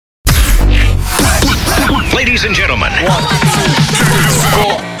Ladies and gentlemen. Hello,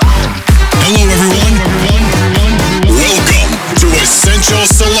 everyone. Welcome to Essential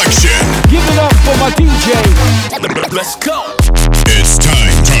Selection. Give it up for my DJ. Let's go. It's time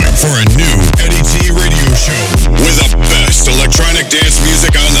for a new Eddie T radio show with the best electronic dance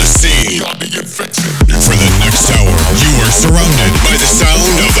music on the scene. For the next hour, you are surrounded by the sound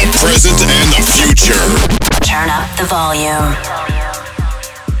of the present and the future. Turn up the volume.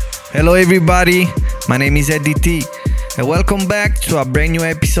 Hello everybody, my name is Eddie T and welcome back to a brand new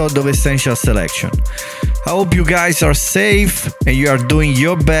episode of Essential Selection. I hope you guys are safe and you are doing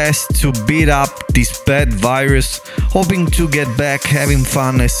your best to beat up this bad virus, hoping to get back having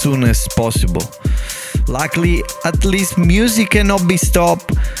fun as soon as possible. Luckily, at least music cannot be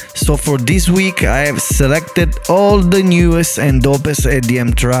stopped, so for this week I have selected all the newest and dopest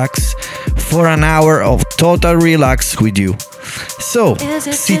EDM tracks for an hour of total relax with you. So,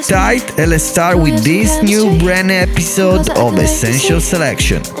 sit tight and let's start with this new brand new episode of Essential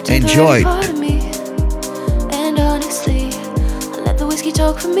Selection. Enjoy! And honestly, I let the whiskey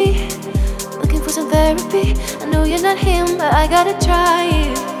talk for me. Looking for some therapy. I know you're not him, but I gotta try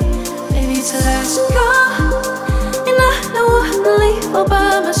it. Maybe it's the last call, and I don't wanna leave all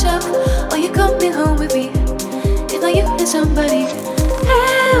by myself. Or you coming home with me, if not you, then somebody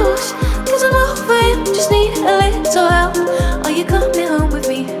else. Cause I'm over it, just need a little help. Are you coming home with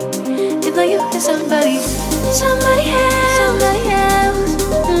me, if not you, then somebody else. Somebody else.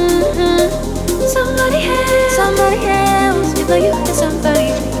 Somebody else, if not you, then somebody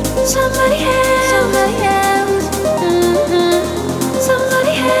else. Somebody else.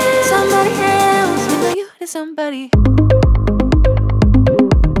 Somebody else, if not you, then somebody.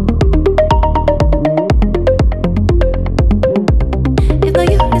 If not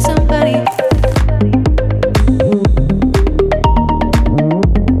you, then somebody.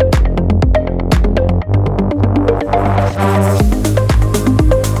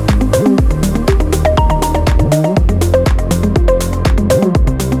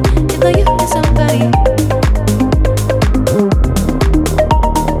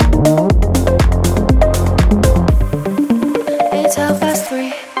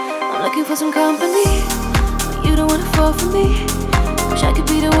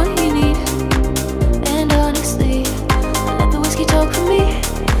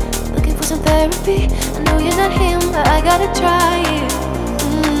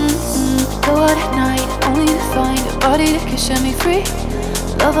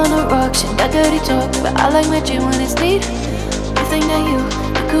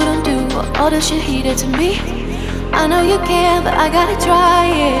 All the shit he did to me. I know you can, but I gotta try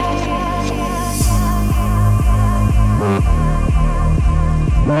it.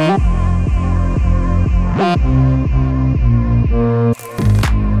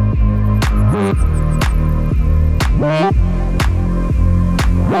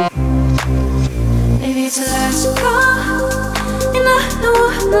 Maybe it's the last call, and I don't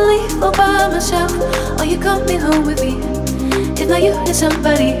wanna leave all by myself. Or you coming home with me, if not you, then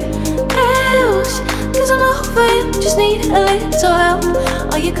somebody else. Cause I'm over it, just need a little help.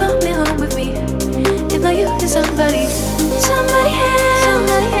 Are you coming home with me, if not you, then somebody else. Somebody else.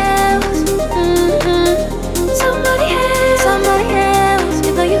 Somebody else,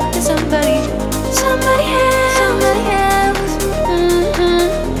 if not you, then somebody else. Somebody else.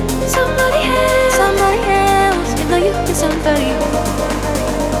 Somebody else, if not you, then somebody else.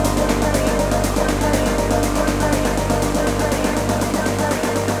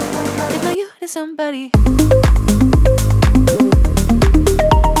 Somebody.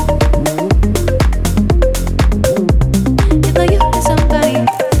 If not you, then somebody.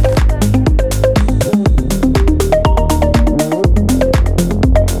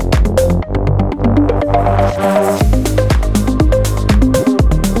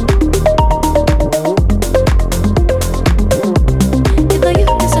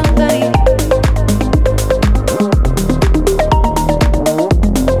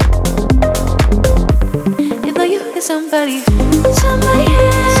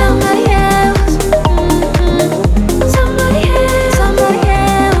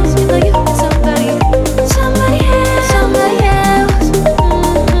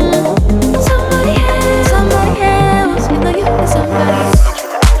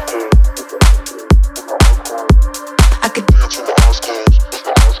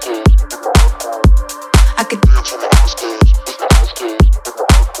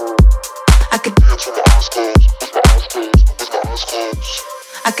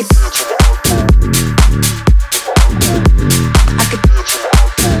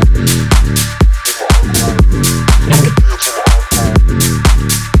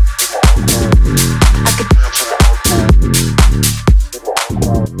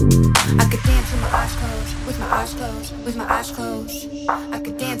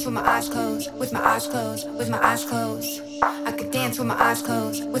 with my eyes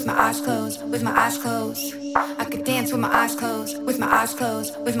closed, with my eyes closed, with my eyes closed. I could dance with my eyes closed, with my eyes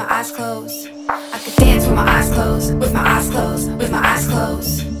closed, with my eyes closed. I could dance with my eyes closed, with my eyes closed, with my eyes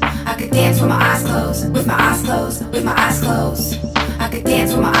closed. I could dance with my eyes closed, with my eyes closed, with my eyes closed. I could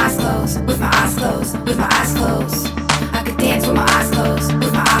dance with my eyes closed, with my eyes closed, with my eyes closed. I could dance with my eyes closed,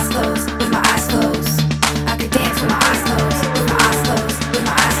 with my eyes closed, with my eyes closed. I could dance with my eyes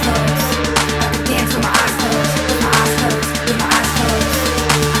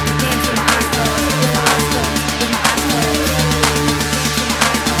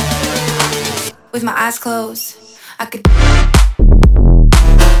with my eyes closed, with my eyes closed. I could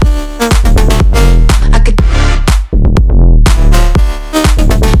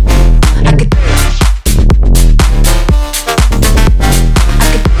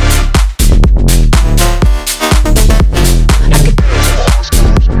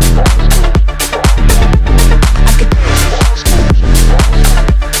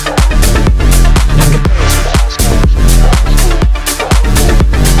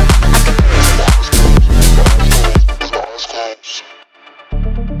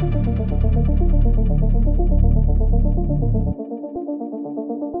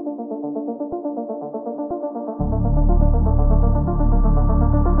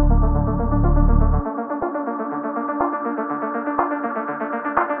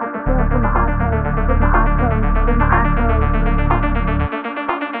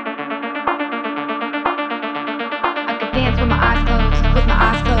dance with my eyes closed, with my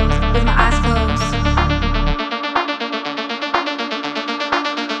eyes closed, with my eyes closed.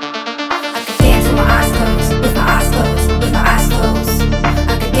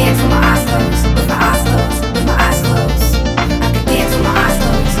 I could dance with my eyes closed, with my eyes closed, with my eyes closed.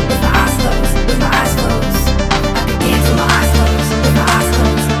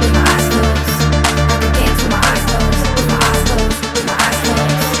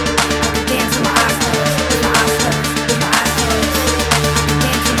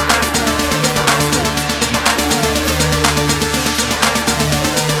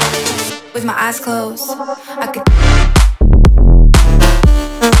 With my eyes closed, I could. With my eyes closed, I could.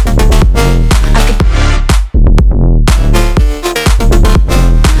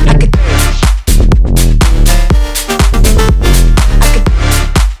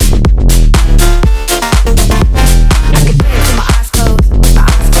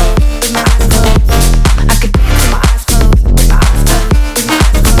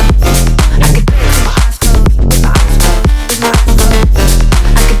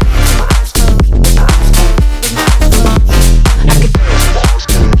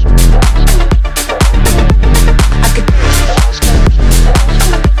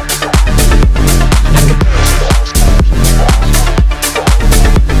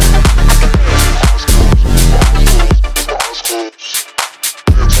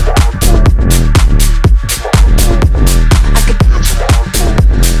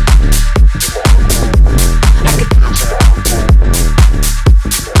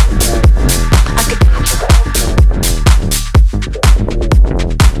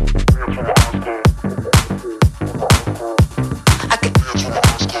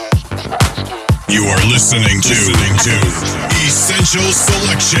 Listening to Essential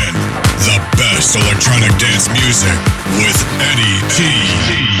Selection, the best electronic dance music with Eddie T.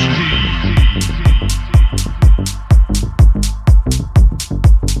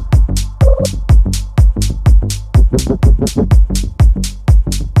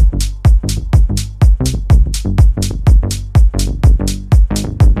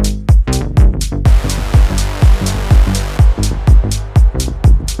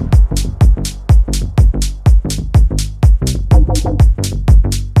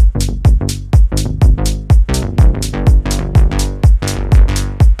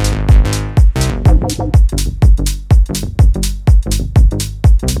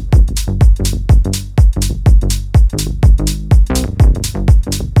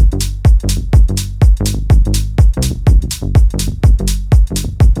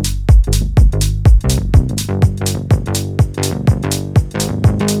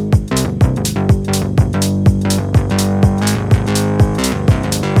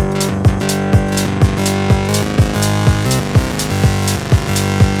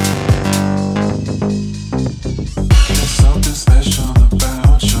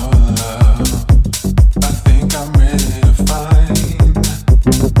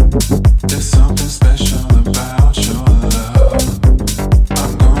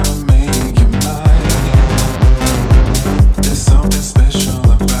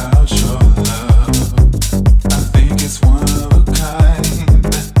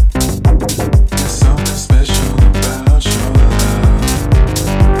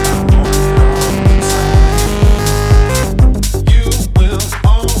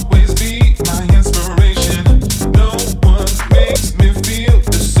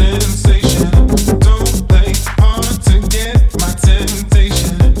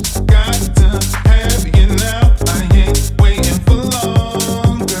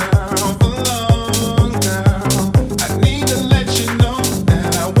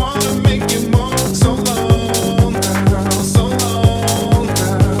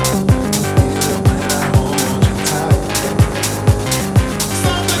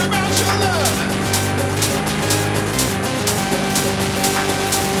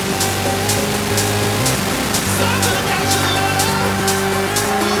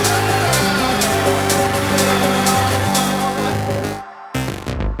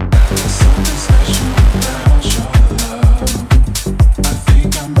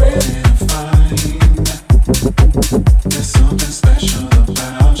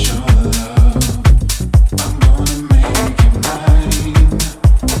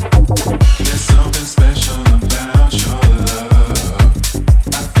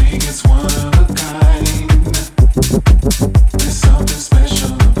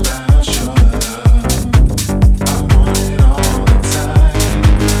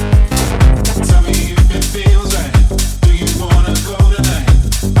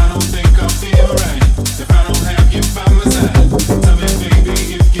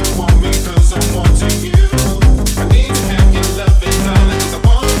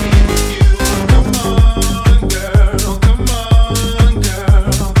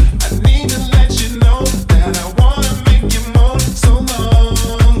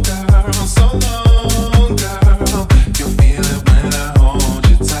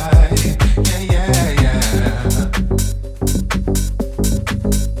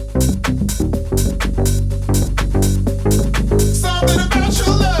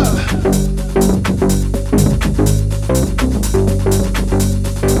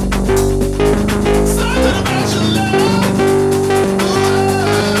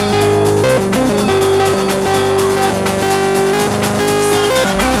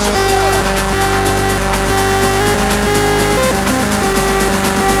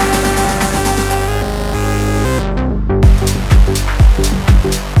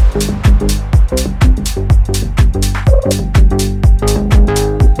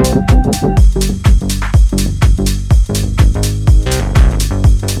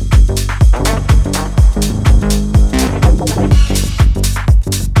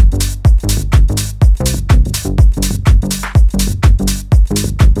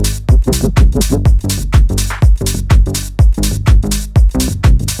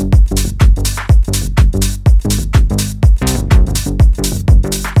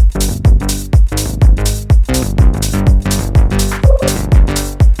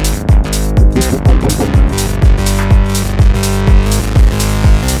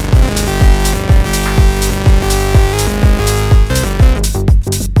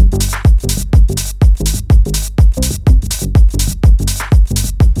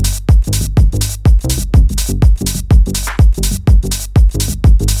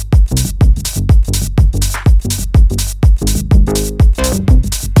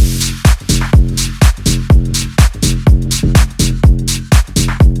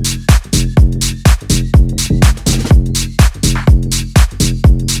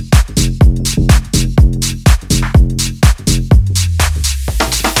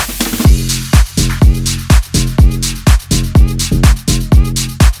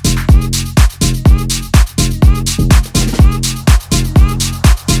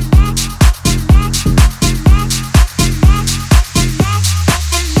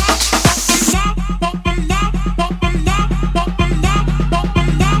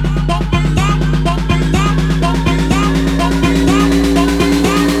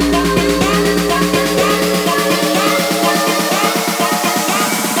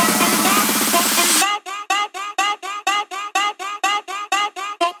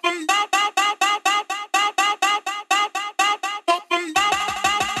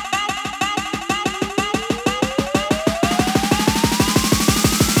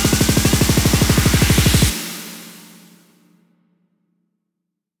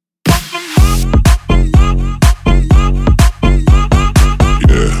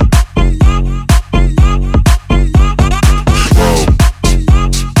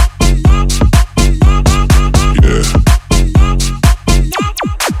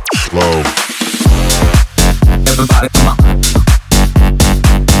 Slow. Everybody come on.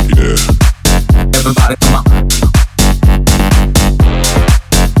 Yeah. Everybody come on.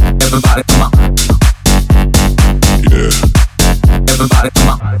 Everybody come on. Yeah. Everybody come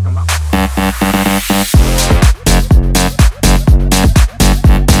on.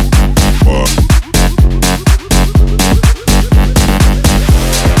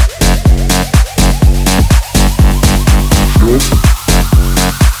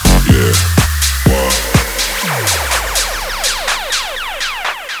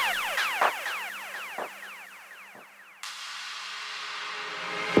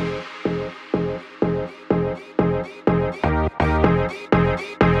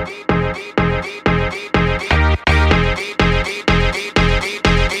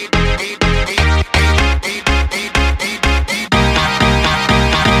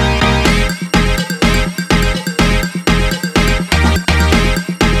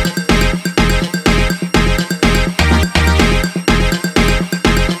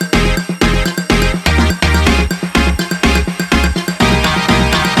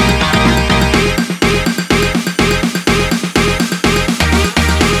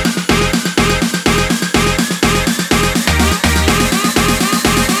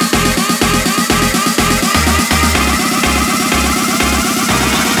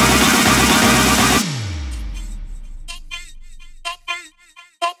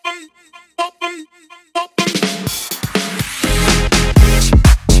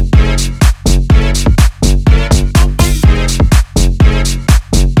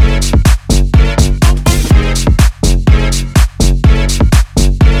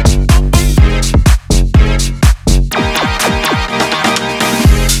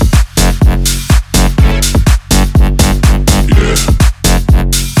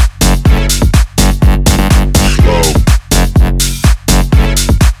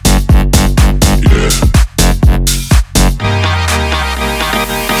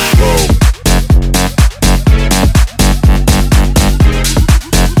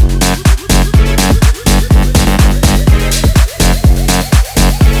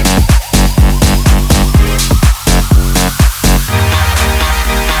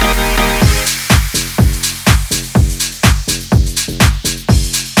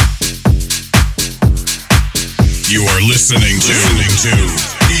 Listening to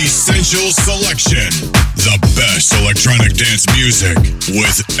Essential Selection, the best electronic dance music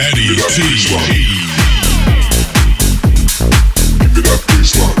with Eddie T. Give it up,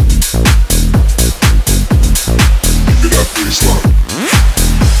 baseline. Give it up, baseline.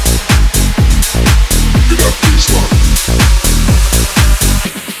 Give it up, baseline.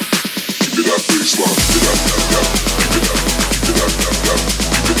 Give it up, baseline. Give it up, give it up, give it up, give it up, give it up,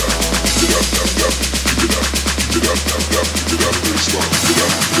 give it up, give it up, give it up. Get up, get up, get up, baseline. Get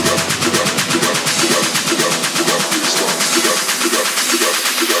up, get up, get up, get up, get up, get up, get up, baseline. Get up, get up, get up,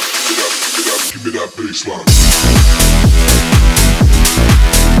 get up, get up, get up, keep it up, baseline.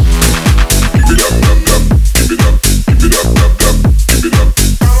 Keep it up, up, up, keep it up, keep it up, up, up, keep it up.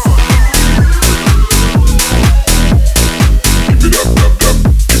 Keep it up, up, up,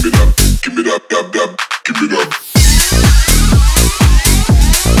 keep it up, keep it up, up, up, keep it up.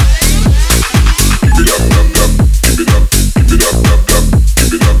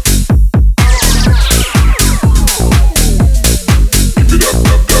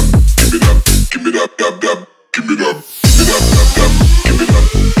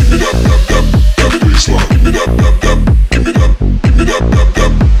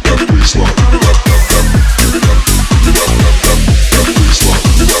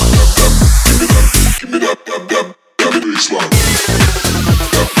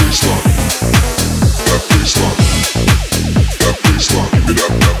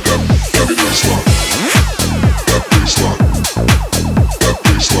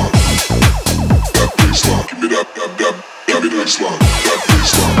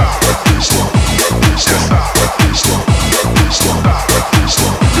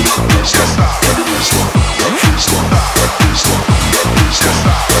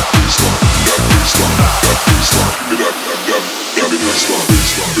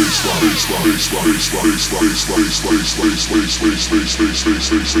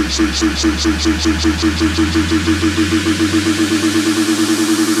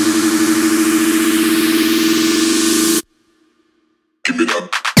 Give it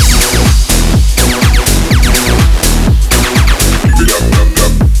up.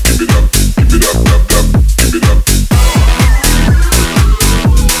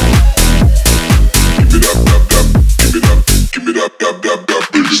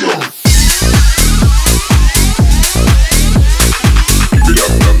 Give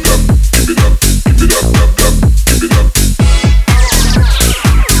it up.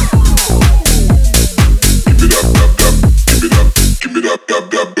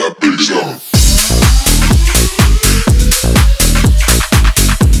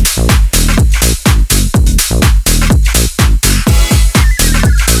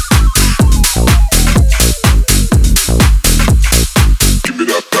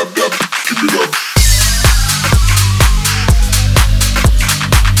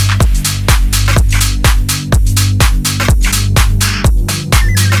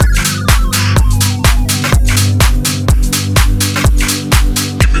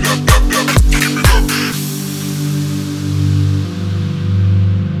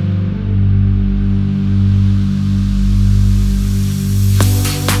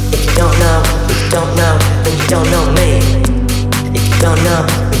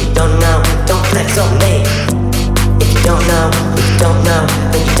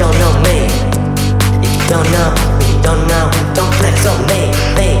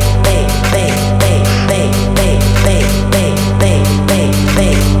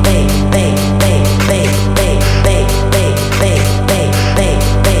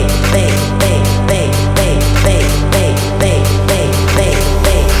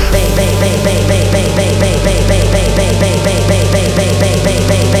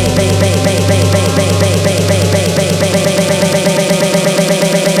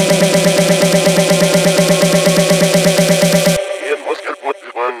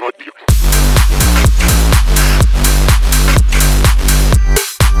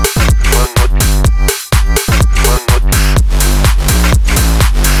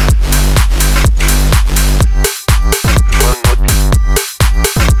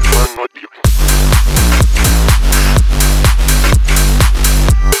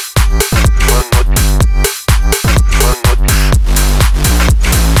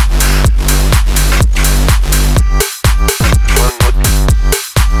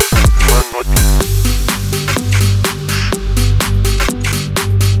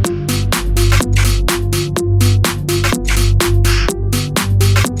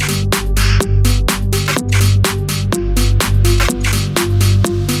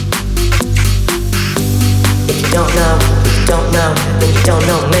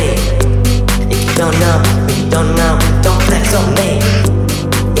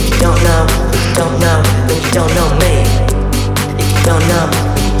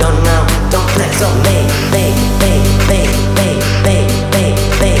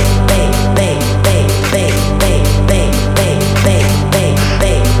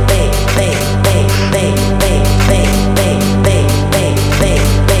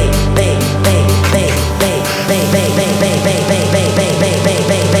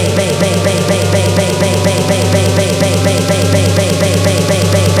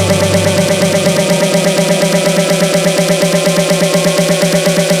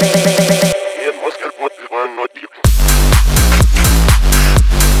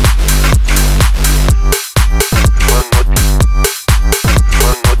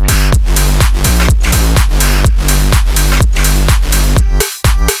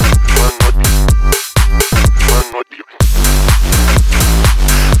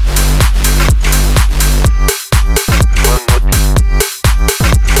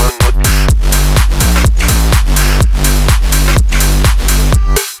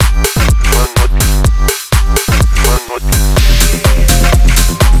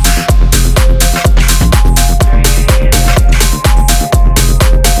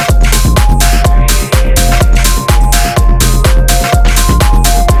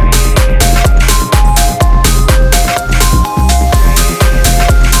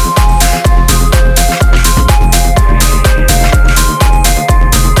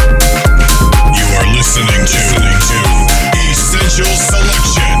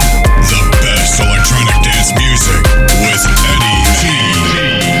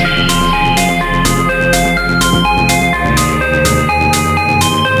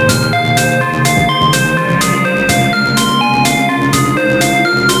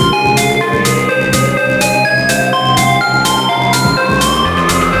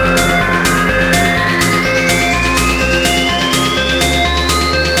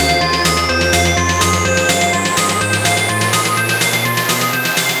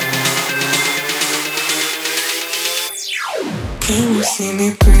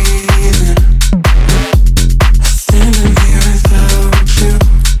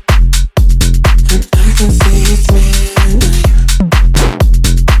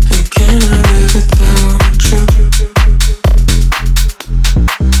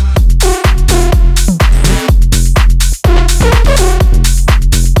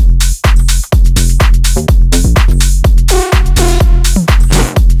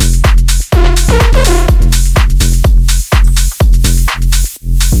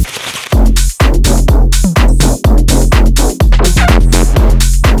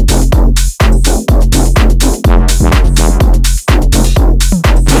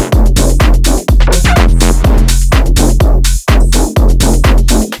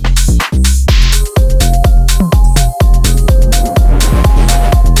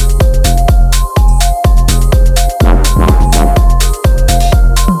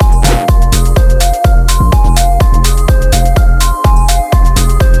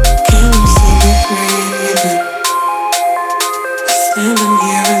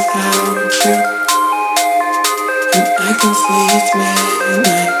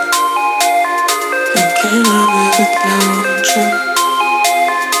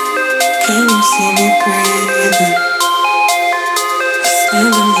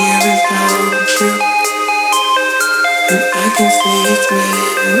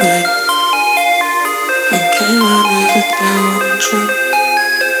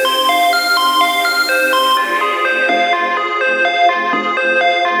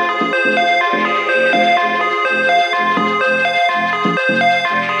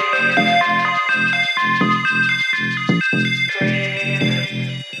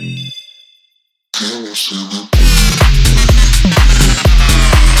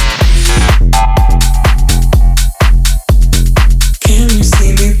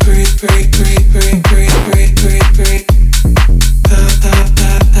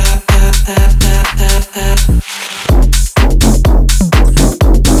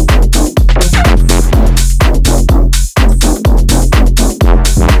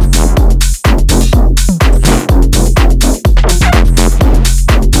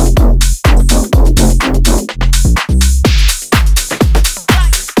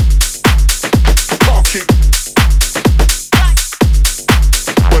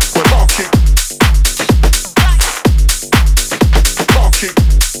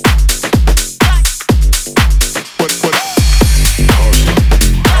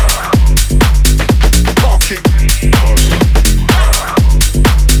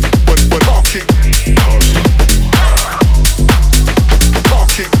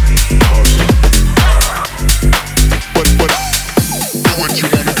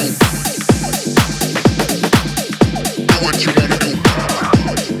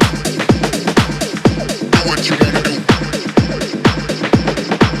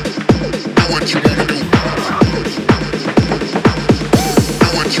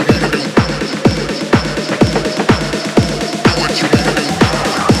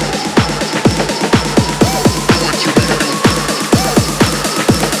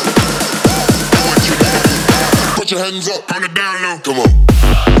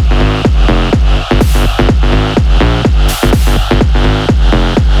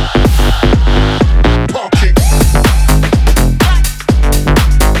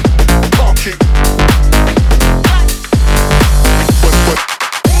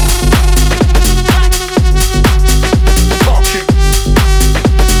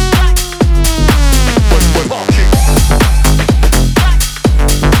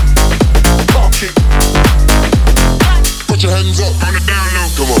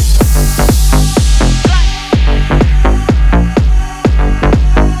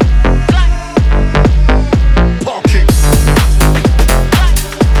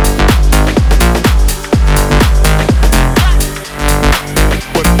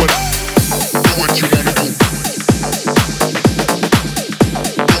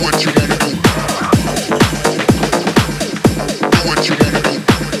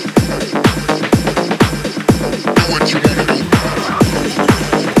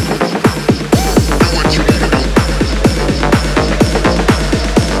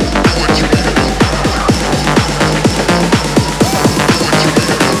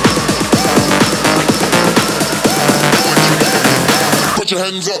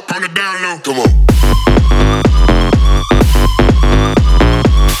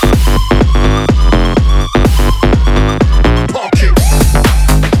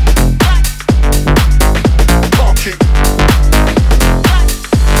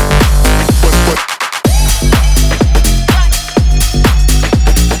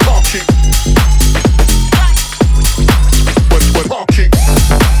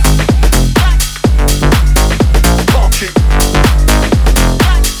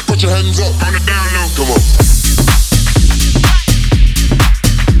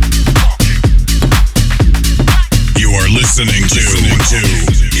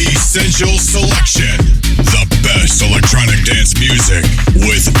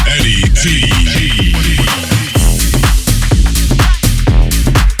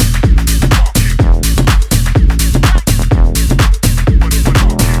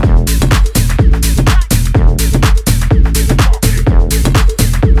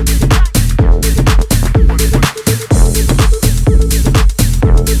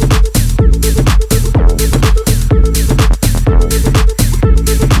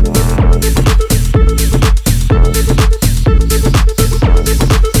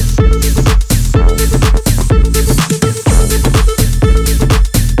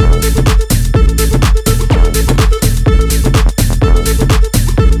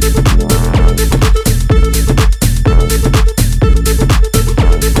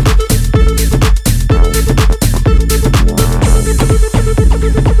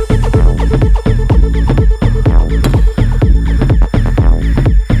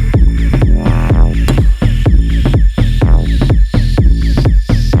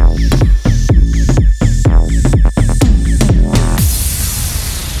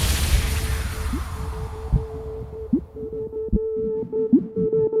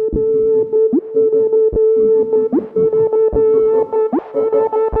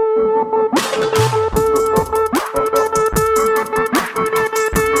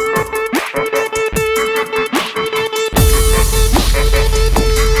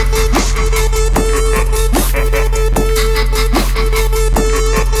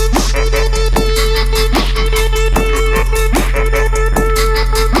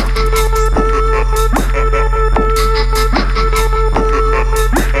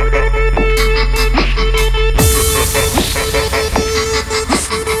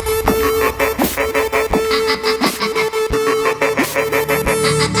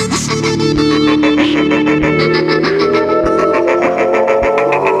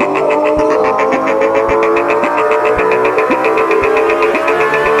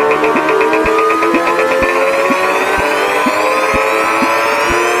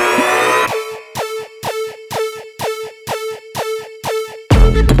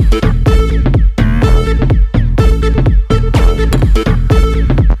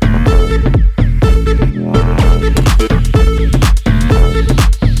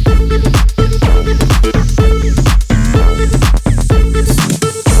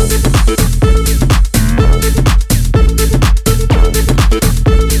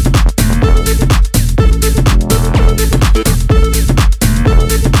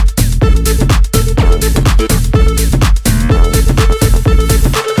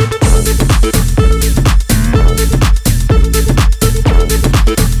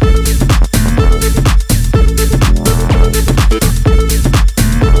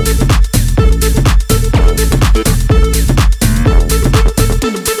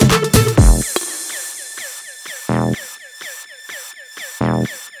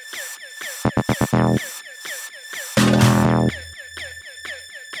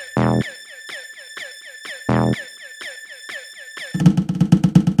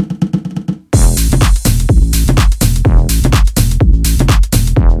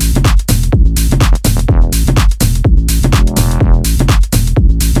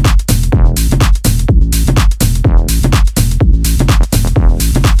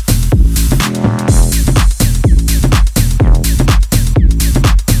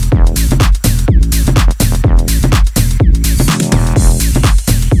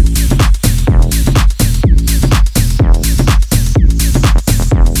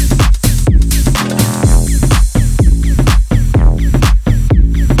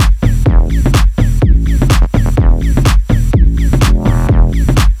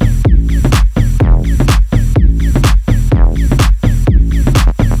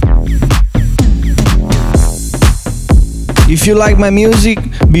 If you like my music,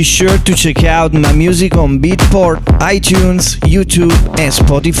 be sure to check out my music on Beatport, iTunes, YouTube, and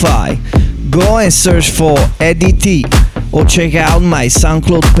Spotify. Go and search for Eddie T or check out my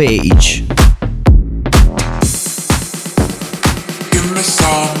SoundCloud page. Give me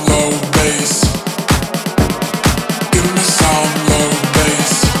some low bass. Give me some low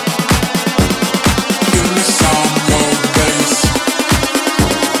bass. Give me some low bass.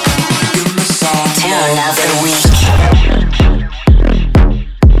 Give me some Tune of the week.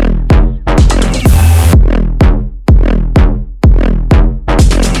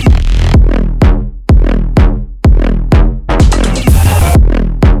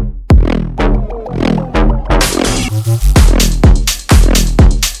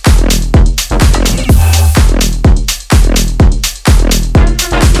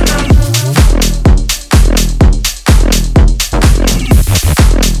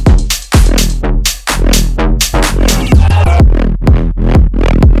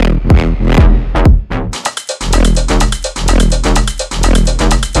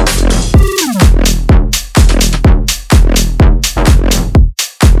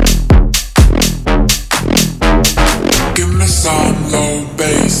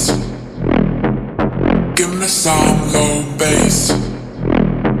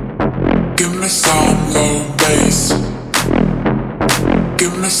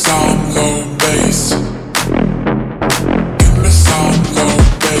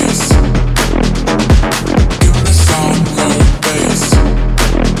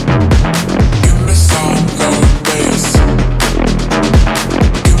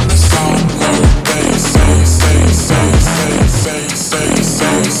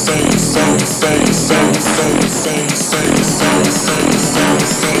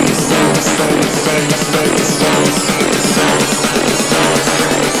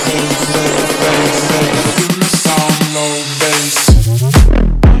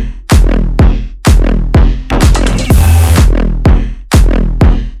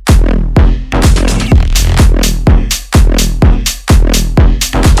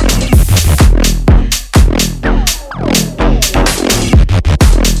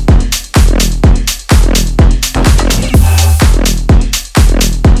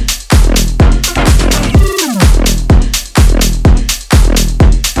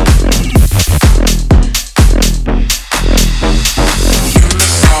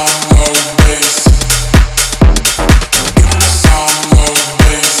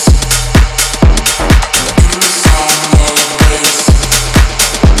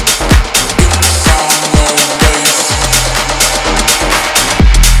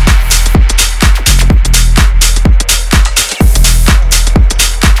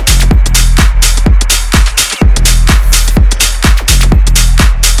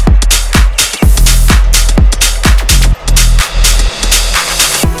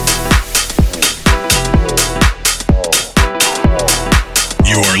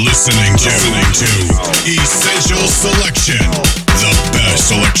 Listening to Essential Selection, the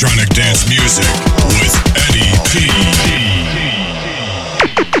best electronic dance music with Eddie T.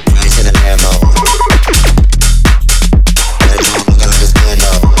 Rise in the Lambo. Let you look like a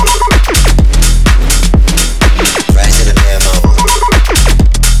stand-up. Rise in the Lambo.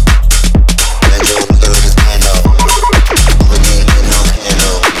 Let you look like a stand-up. Over game with no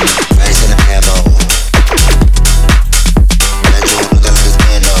candle. Rise in the Lambo. Let you look like a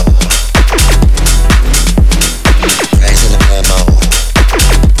stand-up. Rise in the Lambo.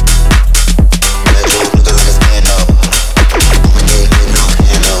 Let you look like a stand-up.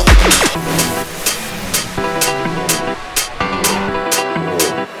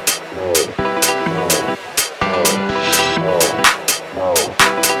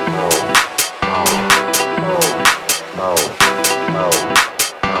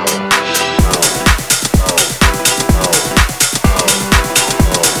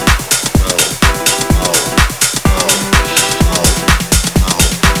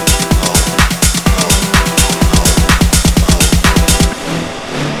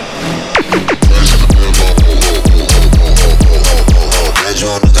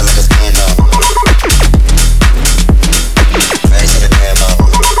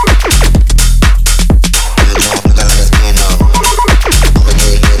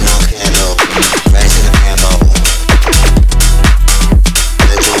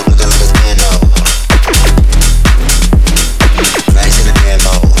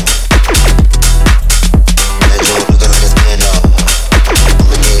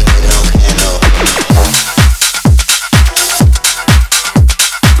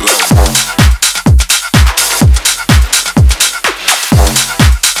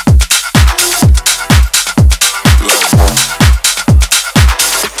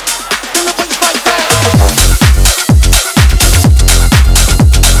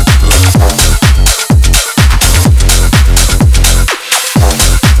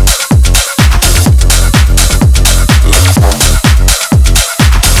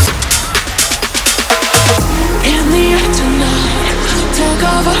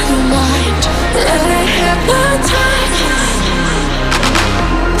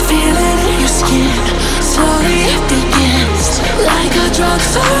 drugs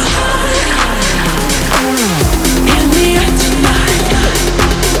so high. In the air tonight.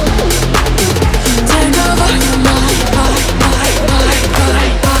 Take over your mind,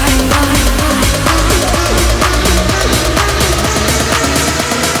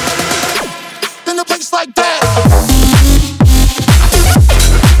 in a place like that.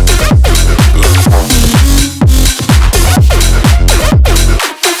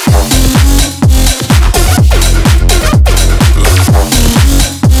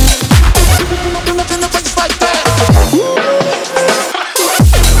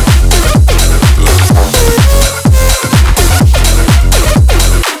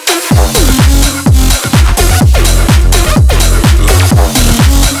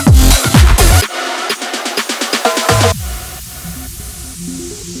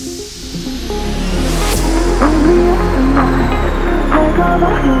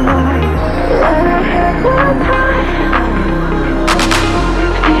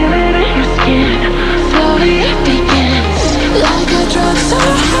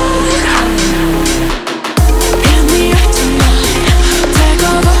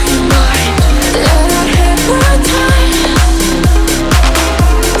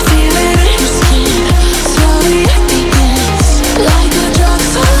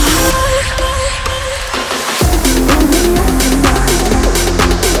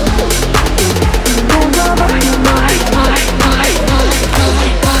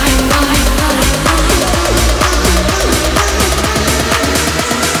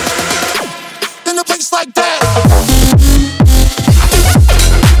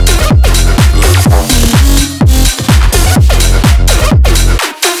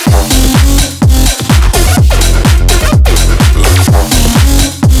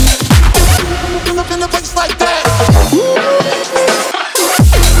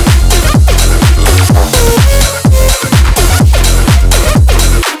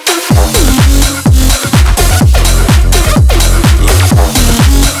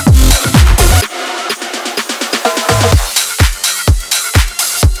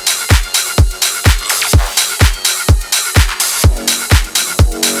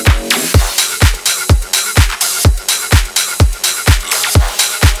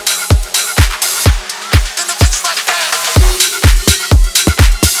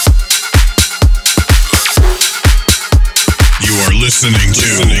 Listening to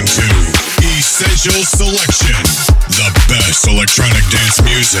Essential Selection, the best electronic dance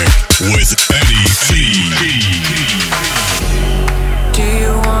music with Eddie T. Do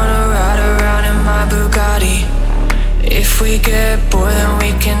you wanna ride around in my Bugatti? If we get bored, then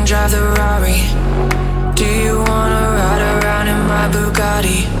we can drive the Rari. Do you wanna ride around in my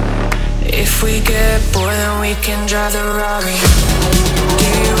Bugatti? If we get bored, then we can drive the Rari. Do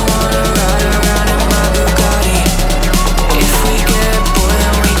you wanna ride around in my Bugatti? If we get bored,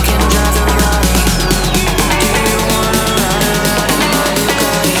 then we can drive the Rari. Do you wanna ride around in my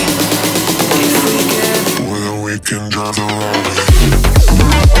Bugatti? If we get bored, then we can drive the Rari.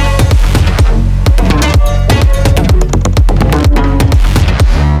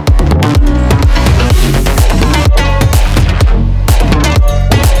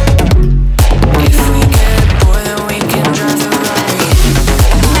 If we get bored, then we can drive the Rari.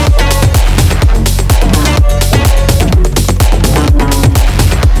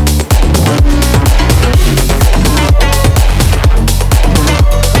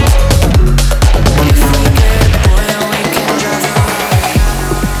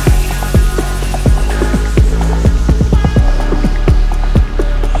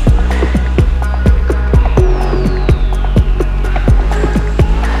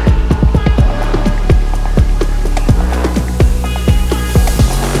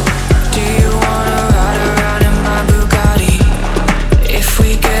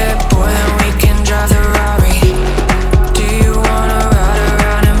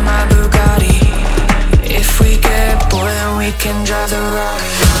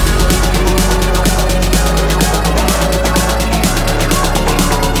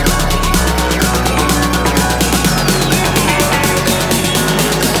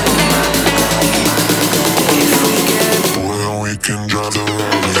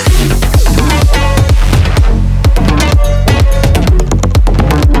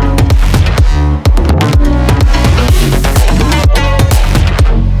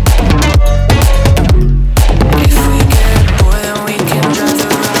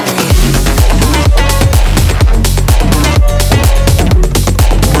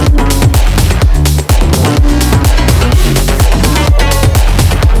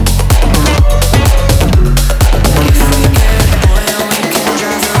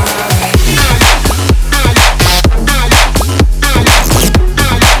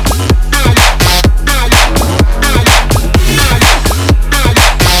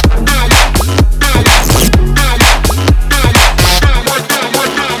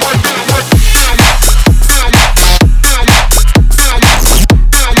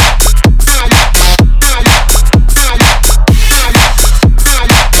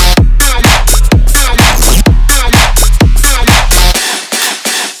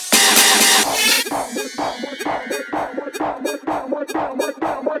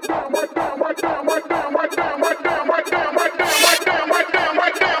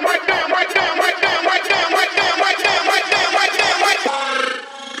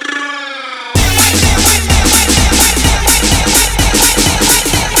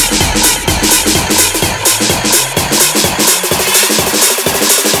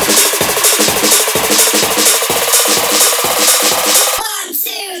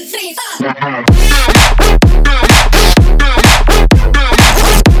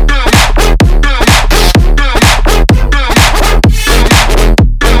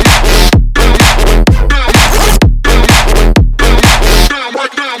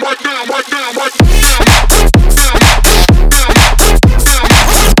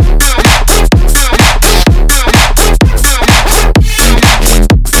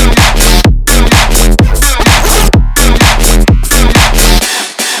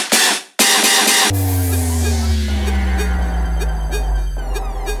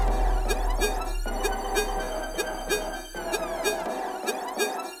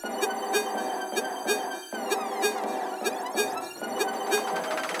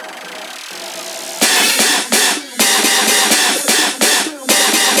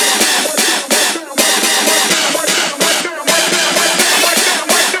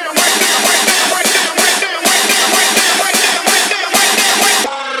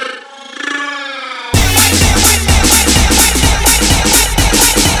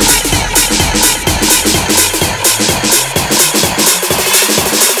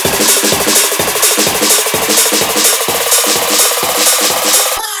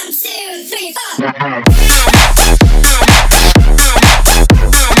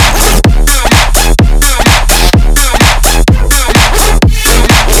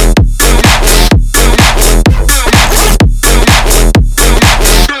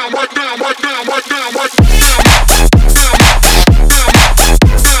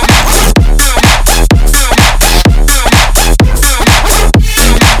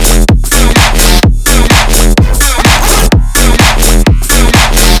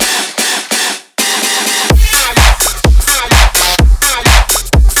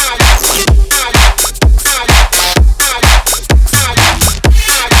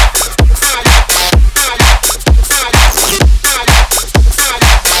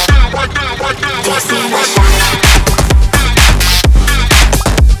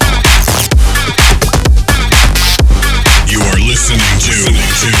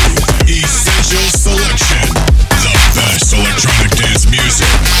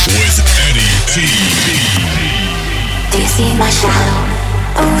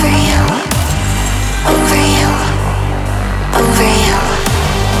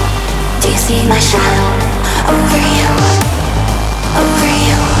 shadow over you, over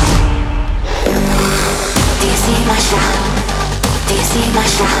you. Do you see my shadow? Do you see my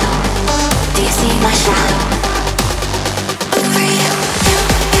shadow? Do you see my shadow over you?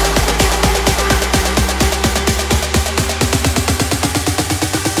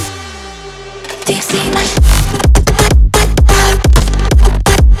 Do you see my shadow?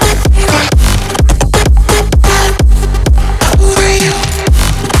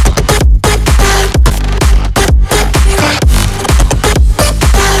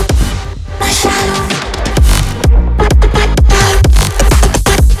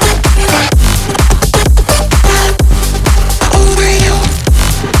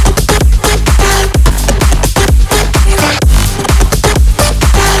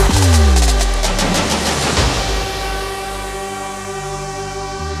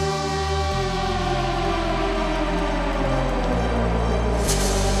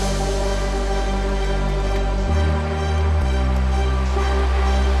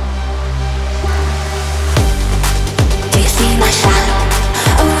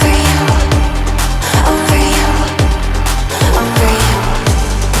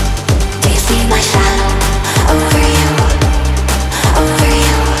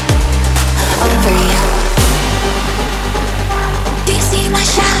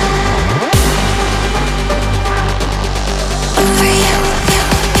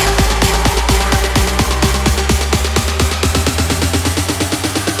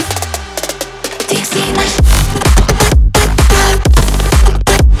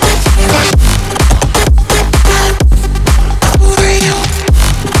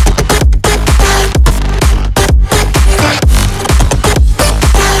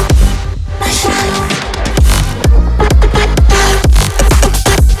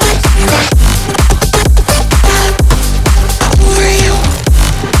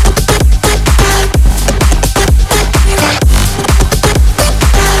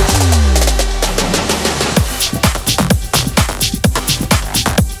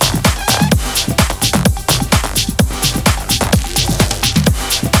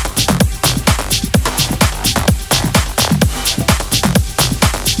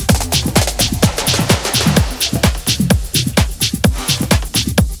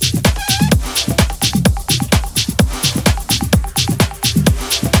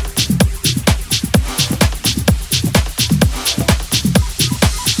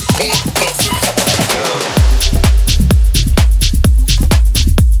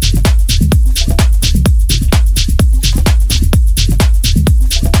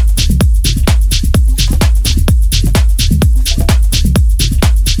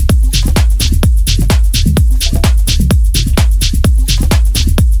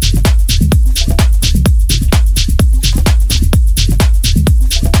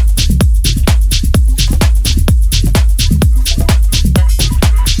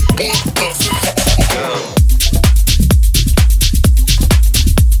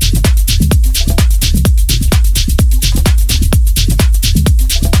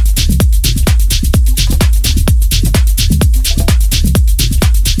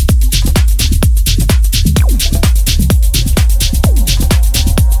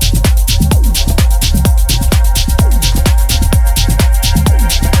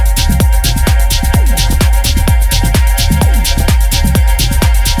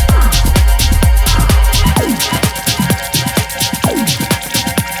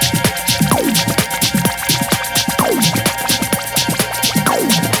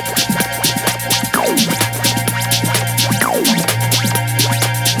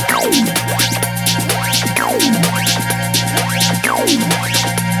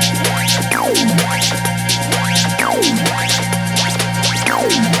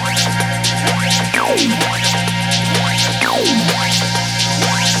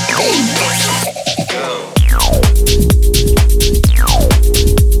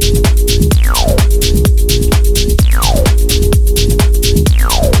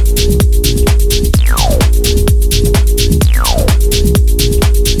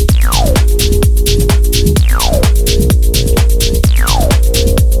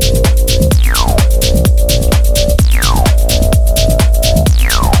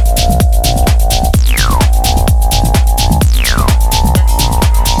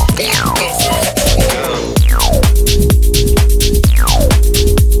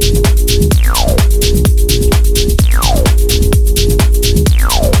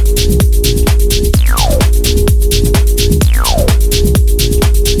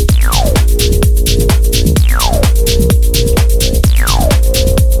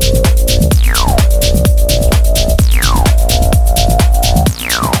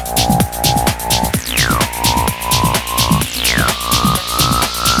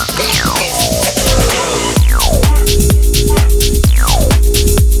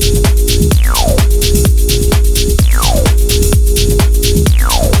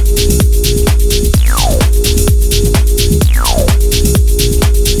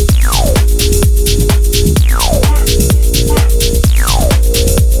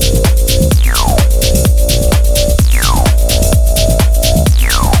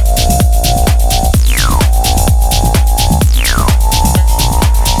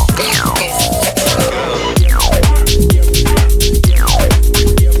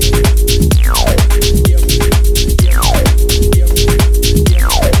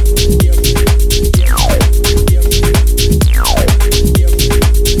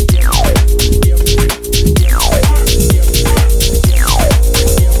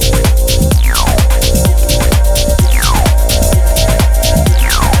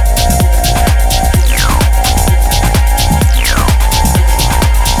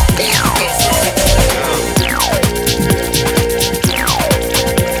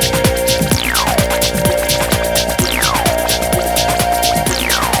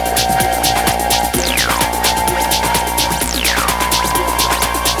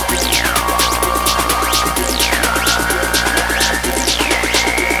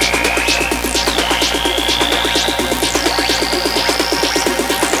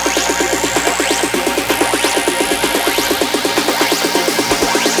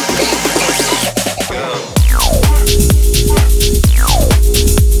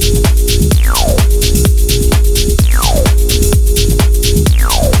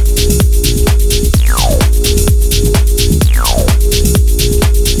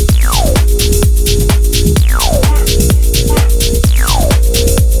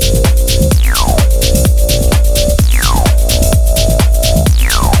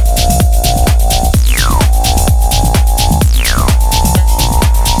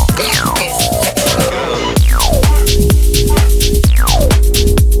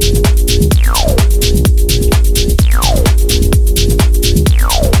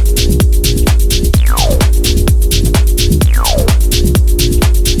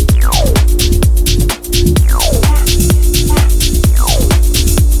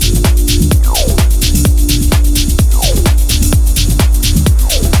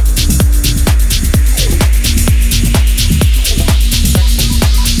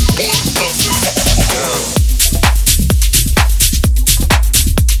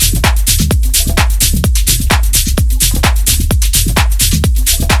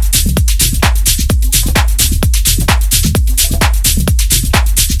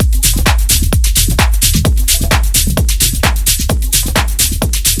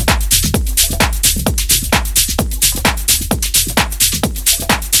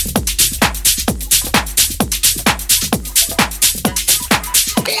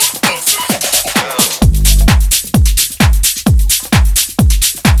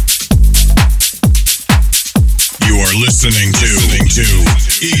 listening to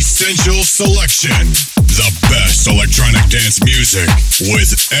Essential Selection, the best electronic dance music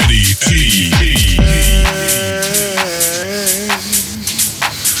with Eddie T.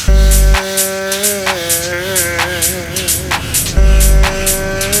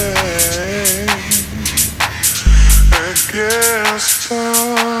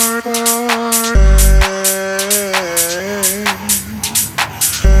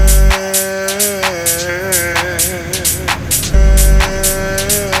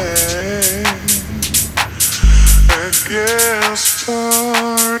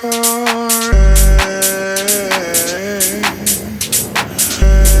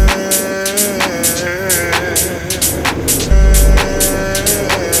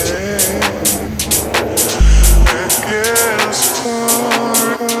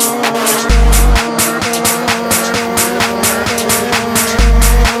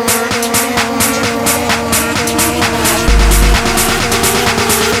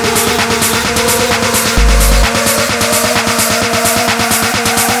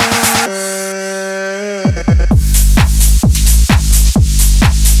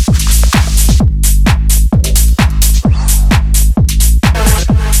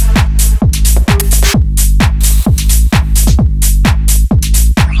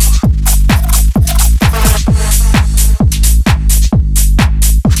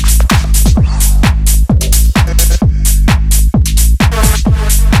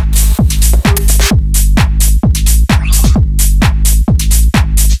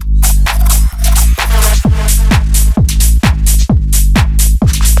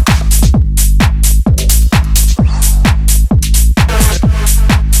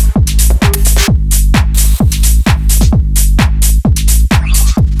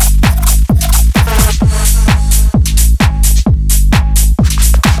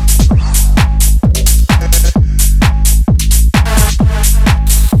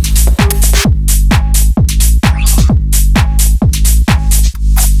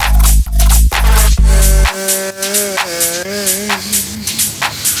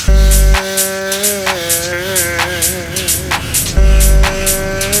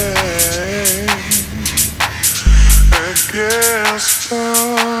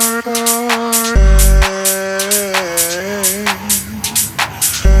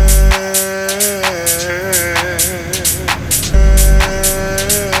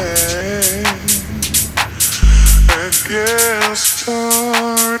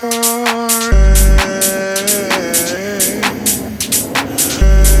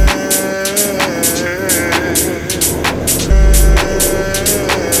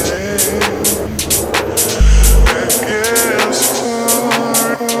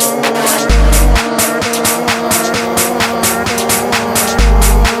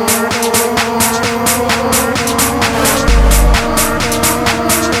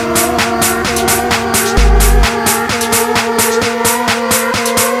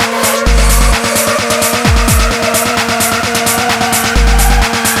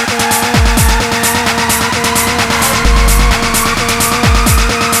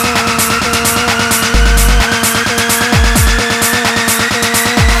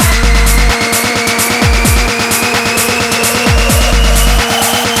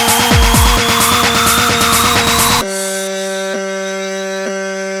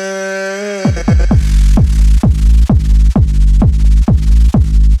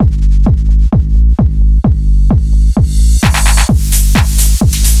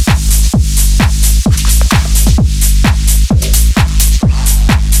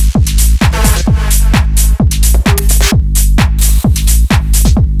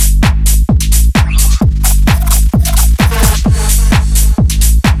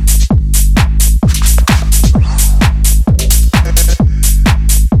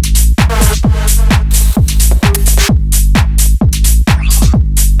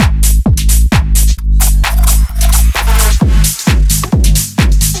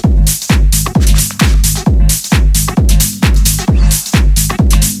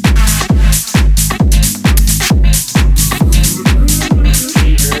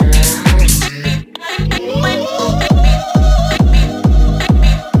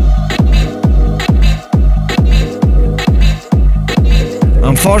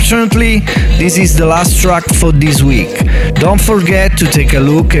 Unfortunately, this is the last track for this week. Don't forget to take a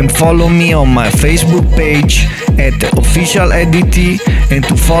look and follow me on my Facebook page at officialeddit and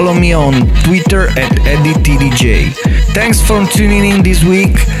to follow me on Twitter at EdditDJ. Thanks for tuning in this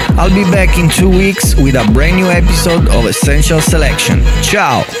week. I'll be back in 2 weeks with a brand new episode of Essential Selection.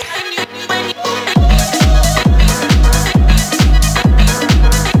 Ciao!